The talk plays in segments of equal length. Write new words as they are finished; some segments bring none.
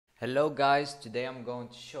Hello guys, today I'm going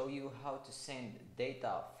to show you how to send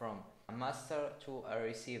data from a master to a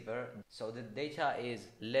receiver. So the data is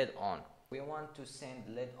LED on. We want to send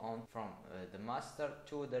LED on from the master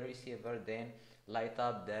to the receiver, then light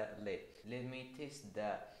up the LED. Let me test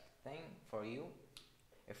the thing for you.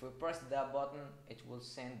 If we press that button, it will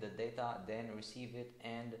send the data, then receive it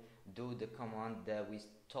and do the command that we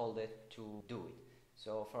told it to do it.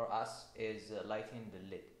 So for us is lighting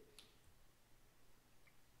the LED.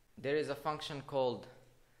 There is a function called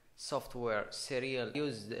software serial.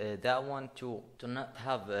 Use that one to not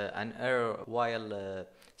have an error while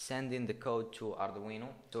sending the code to Arduino.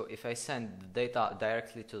 So if I send the data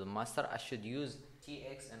directly to the master, I should use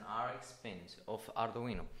TX and RX pins of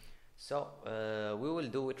Arduino. So we will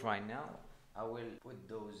do it right now. I will put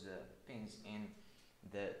those pins in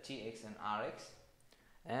the TX and RX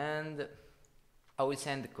and I will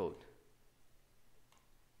send the code.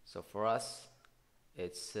 So for us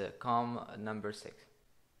it's COM number 6.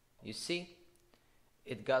 You see,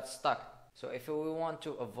 it got stuck. So if we want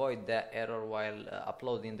to avoid that error while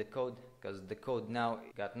uploading the code, because the code now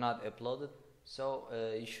got not uploaded, so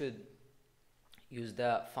you should use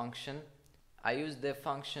the function. I use the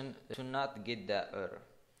function to not get that error.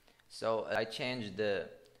 So I changed the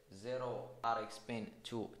 0 RX pin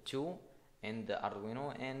to 2 in the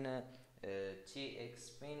Arduino and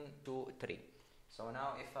TX pin to 3. So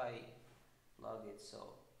now if I log it, so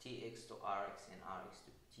TX to RX and RX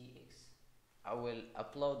to TX, I will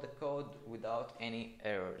upload the code without any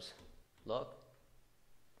errors. Log,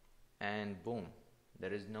 and boom,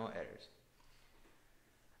 there is no errors.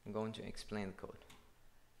 I'm going to explain the code.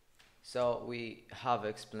 So we have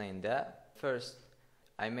explained that. First,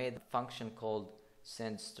 I made a function called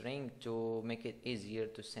sendString to make it easier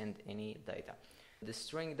to send any data. The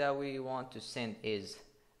string that we want to send is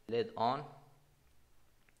LED on.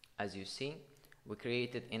 As you see, we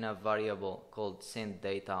created in a variable called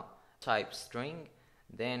sendData type string.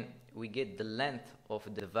 Then we get the length of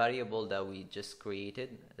the variable that we just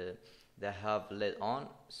created that have LED on.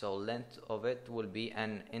 So length of it will be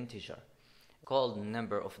an integer called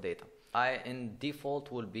number of data. I in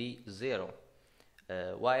default will be 0,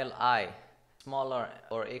 while I smaller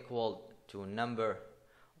or equal to number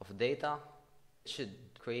of data should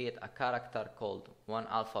create a character called one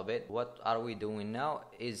alphabet. What are we doing now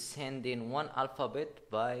is sending one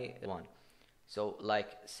alphabet by one. So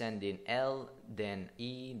like sending L, then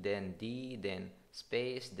E, then D, then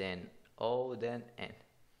space, then O, then N,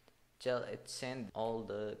 till it send all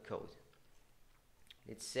the code.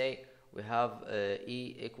 Let's say we have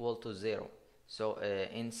E equal to 0. So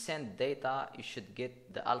in send data you should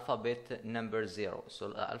get the alphabet number 0. So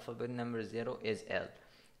the alphabet number 0 is L.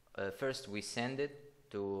 First we send it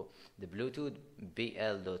to the Bluetooth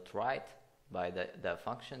bl.write by the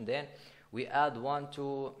function. Then we add 1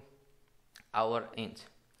 to our int.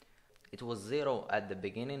 It was 0 at the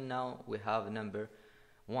beginning, now we have number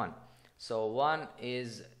 1. So 1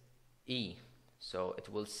 is E, so it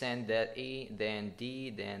will send that E, then D,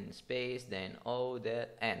 then space, then O, then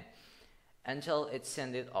N, until it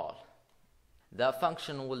send it all. The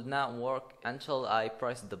function will not work until I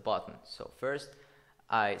press the button. So first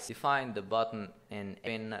I define the button in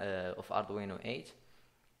pin of Arduino 8.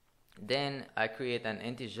 Then I create an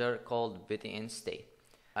integer called btn state.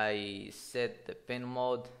 I set the pin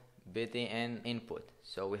mode btn input.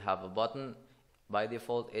 So we have a button. By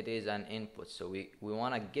default it is an input. So we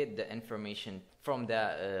want to get the information from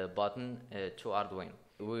the button to Arduino.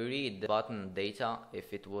 We read the button data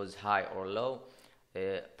if it was high or low,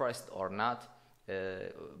 pressed or not,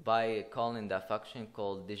 by calling the function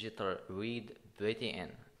called digital read btn.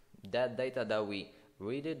 That data that we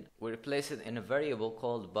read it, we replace it in a variable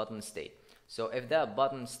called button state. So if that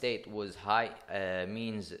button state was high,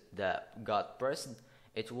 means that got pressed,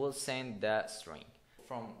 it will send that string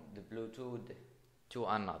from the Bluetooth to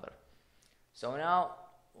another. So now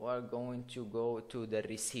we're going to go to the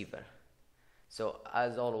receiver. So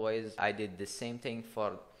as always, I did the same thing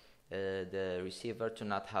for the receiver to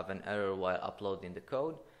not have an error while uploading the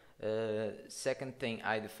code. Second thing,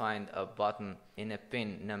 I defined a button in a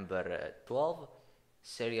pin number 12,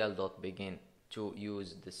 serial.begin to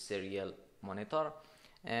use the serial monitor,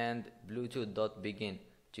 and bluetooth.begin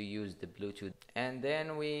to use the Bluetooth. And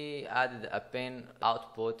then we added a pin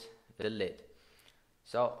output, the LED.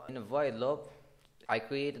 So in a void loop, I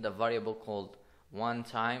created a variable called one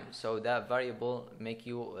time. So that variable make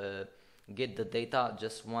you get the data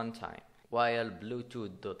just one time, while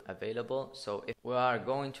Bluetooth.available. So if we are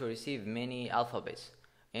going to receive many alphabets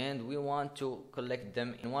and we want to collect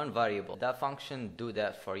them in one variable, that function do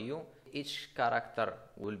that for you. Each character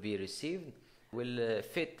will be received will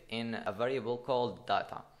fit in a variable called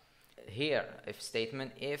data. here if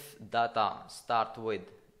statement, if data start with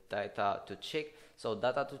data to check. So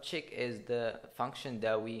data to check is the function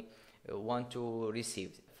that we want to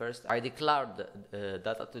receive. First I declared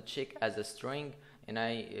data to check as a string, and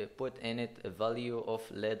I put in it a value of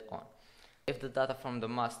lead on. If the data from the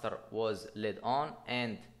master was lead on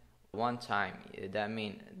and one time, that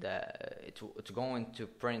means that it's going to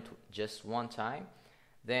print just one time,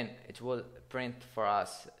 then it will print for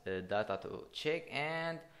us data to check,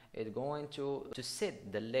 and it's going to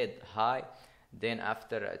set the lead high. Then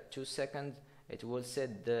after 2 seconds it will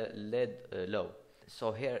set the lead low.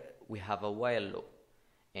 So here we have a while loop,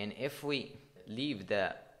 and if we leave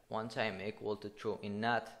the one time equal to true and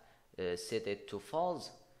not set it to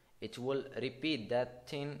false, it will repeat that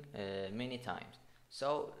thing many times.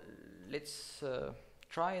 So let's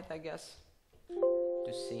try it, I guess,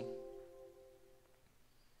 to see.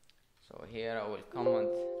 So here I will comment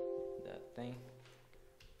that thing.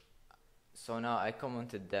 So now I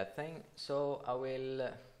commented that thing, so I will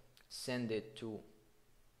send it to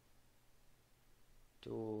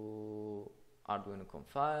Arduino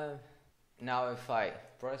Conf5. Now if I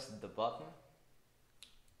press the button,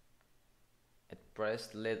 it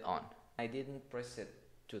pressed lead on. I didn't press it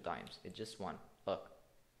 2 times, it just one. Look,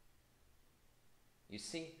 you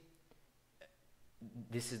see,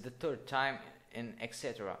 this is the 3rd time, and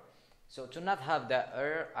etc. So to not have that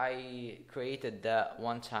error, I created that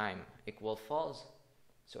one time equal false.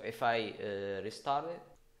 So if I restart it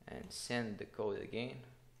and send the code again,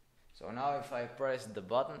 so now if I press the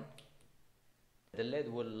button, the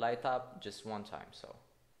LED will light up just one time. So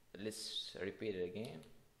let's repeat it again.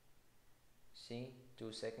 See,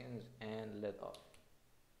 2 seconds and LED off.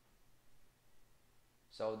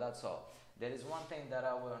 So that's all. There is one thing that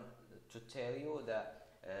I want to tell you, that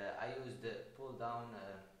I used the pull down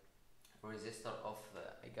resistor of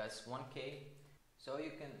I guess 1K. So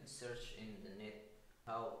you can search in the net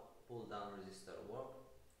how pull down resistor work,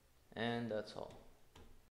 and that's all.